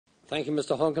Thank you,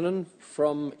 Mr. Honkanen.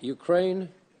 From Ukraine,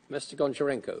 Mr.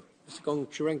 Goncharenko. Mr.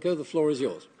 Goncharenko, the floor is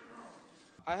yours.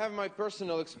 I have my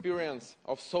personal experience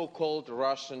of so-called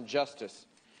Russian justice.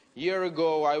 A year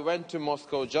ago, I went to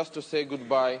Moscow just to say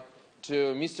goodbye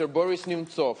to Mr. Boris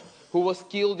Nemtsov, who was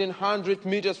killed in 100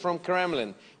 meters from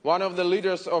Kremlin, one of the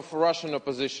leaders of Russian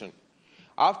opposition.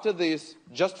 After this,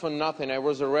 just for nothing, I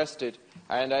was arrested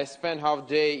and I spent half a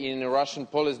day in a Russian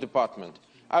police department.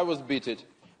 I was beaten.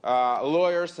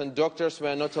 Lawyers and doctors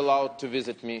were not allowed to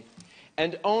visit me.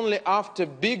 And only after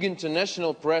big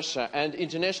international pressure and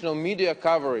international media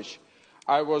coverage,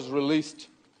 I was released.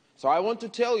 So I want to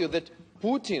tell you that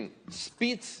Putin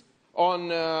spits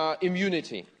on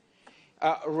immunity.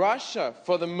 Russia,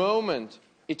 for the moment,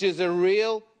 it is a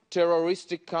real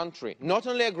terroristic country, not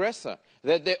only aggressor,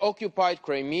 that they occupied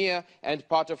Crimea and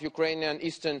part of Ukrainian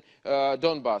eastern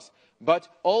Donbass, but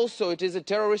also it is a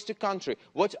terroristic country.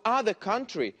 What other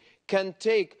country can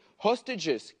take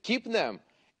hostages, keep them,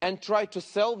 and try to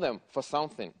sell them for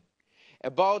something?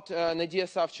 About Nadia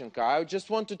Savchenko, I just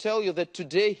want to tell you that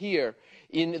today here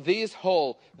in this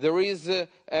hall there is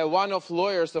one of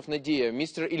lawyers of Nadia,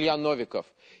 Mr. Ilya Novikov.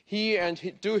 He and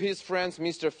two his friends,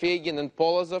 Mr. Fegin and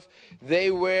Polozov,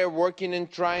 they were working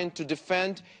and trying to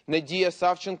defend Nadia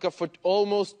Savchenko for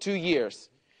almost 2 years.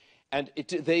 And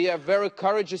they are very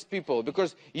courageous people,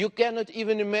 because you cannot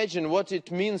even imagine what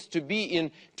it means to be in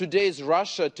today's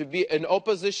Russia, to be an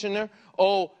oppositioner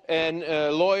or a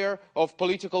lawyer of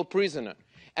political prisoner.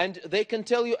 And they can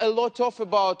tell you a lot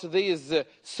about this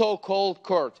so-called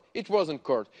court. It wasn't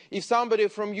court. If somebody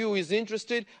from you is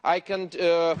interested, I can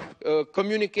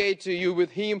communicate to you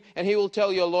with him, and he will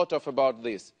tell you a lot about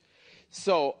this.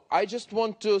 So I just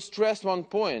want to stress one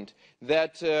point,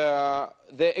 that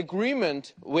the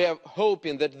agreement, we are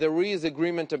hoping that there is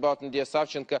agreement about Nadia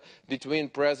Savchenko between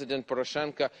President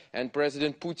Poroshenko and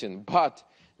President Putin. But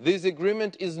this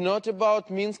agreement is not about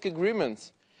Minsk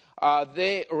agreements.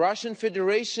 The Russian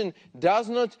Federation does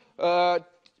not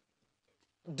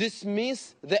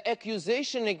dismiss the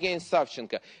accusation against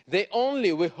Savchenko. They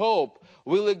only, we hope,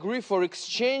 will agree for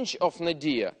exchange of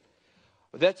Nadia.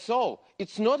 That's all.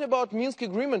 It's not about Minsk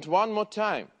agreement one more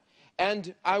time.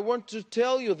 And I want to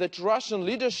tell you that Russian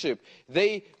leadership,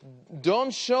 they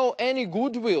don't show any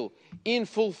goodwill in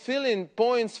fulfilling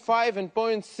points 5 and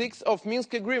point 6 of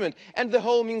Minsk agreement and the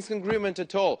whole Minsk agreement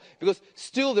at all, because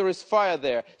still there is fire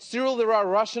there, still there are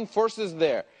Russian forces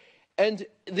there. And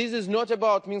this is not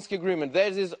about Minsk agreement.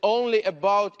 This is only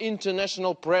about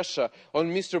international pressure on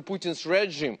Mr. Putin's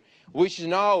regime, which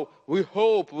now we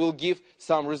hope will give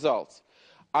some results.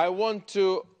 I want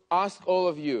to ask all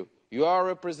of you, you are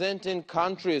representing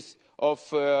countries of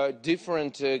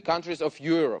different countries of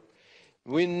Europe.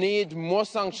 We need more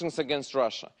sanctions against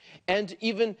Russia. And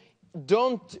even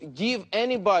don't give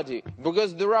anybody,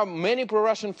 because there are many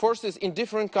pro-Russian forces in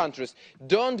different countries,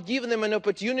 don't give them an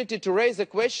opportunity to raise a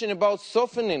question about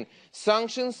softening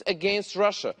sanctions against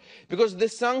Russia. Because the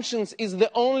sanctions is the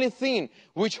only thing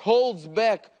which holds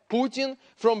back Putin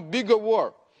from bigger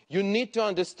war. You need to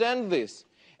understand this.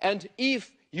 And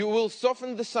if you will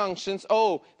soften the sanctions,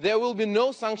 there will be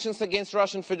no sanctions against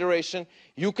Russian Federation,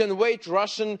 you can wait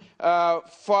Russian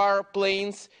far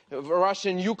planes,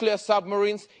 Russian nuclear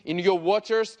submarines in your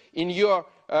waters, in your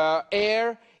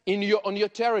air, on your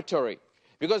territory.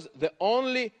 Because the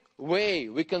only way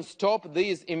we can stop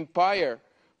this empire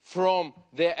from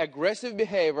their aggressive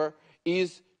behavior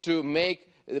is to make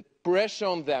pressure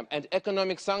on them, and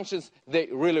economic sanctions, they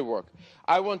really work.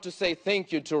 I want to say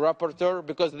thank you to rapporteur,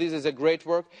 because this is a great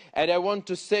work, and I want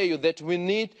to say that we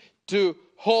need to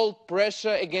hold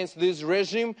pressure against this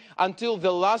regime until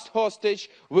the last hostage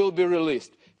will be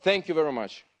released. Thank you very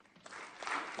much.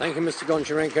 Thank you, Mr.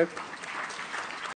 Goncharenko.